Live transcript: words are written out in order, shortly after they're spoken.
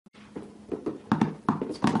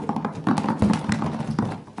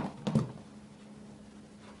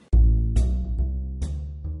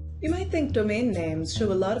think domain names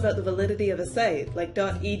show a lot about the validity of a site, like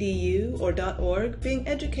 .edu or .org being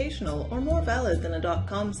educational or more valid than a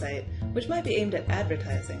 .com site, which might be aimed at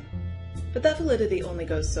advertising. But that validity only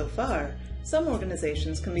goes so far. Some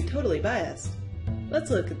organizations can be totally biased.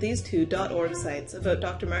 Let's look at these two .org sites about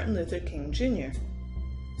Dr. Martin Luther King Jr.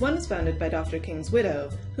 One is founded by Dr. King's widow,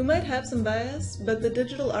 who might have some bias, but the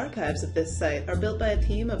digital archives of this site are built by a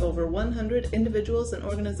team of over 100 individuals and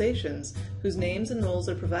organizations whose names and roles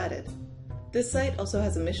are provided. This site also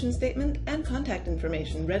has a mission statement and contact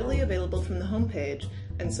information readily available from the homepage,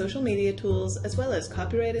 and social media tools, as well as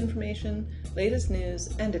copyright information, latest news,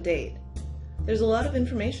 and a date. There's a lot of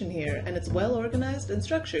information here, and it's well organized and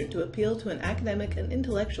structured to appeal to an academic and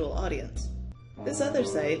intellectual audience. This other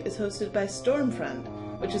site is hosted by Stormfront,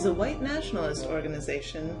 which is a white nationalist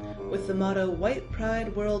organization with the motto White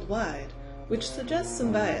Pride Worldwide, which suggests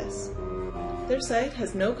some bias. Their site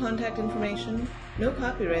has no contact information, no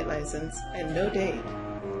copyright license, and no date.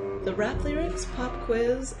 The rap lyrics, pop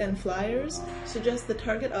quiz, and flyers suggest the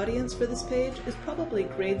target audience for this page is probably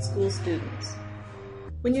grade school students.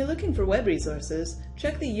 When you're looking for web resources,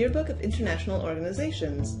 check the Yearbook of International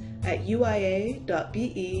Organizations at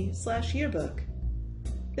uia.be/yearbook.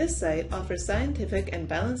 This site offers scientific and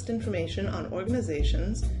balanced information on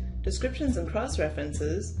organizations, descriptions and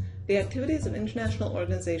cross-references, the activities of international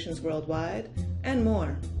organizations worldwide, and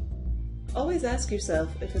more. Always ask yourself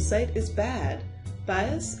if a site is bad,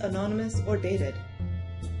 biased, anonymous, or dated.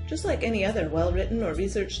 Just like any other well-written or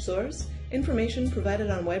researched source, information provided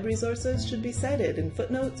on web resources should be cited in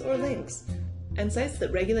footnotes or links, and sites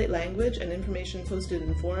that regulate language and information posted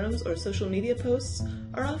in forums or social media posts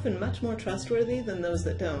are often much more trustworthy than those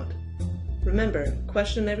that don't. Remember,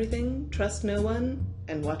 question everything, trust no one,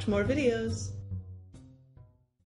 and watch more videos.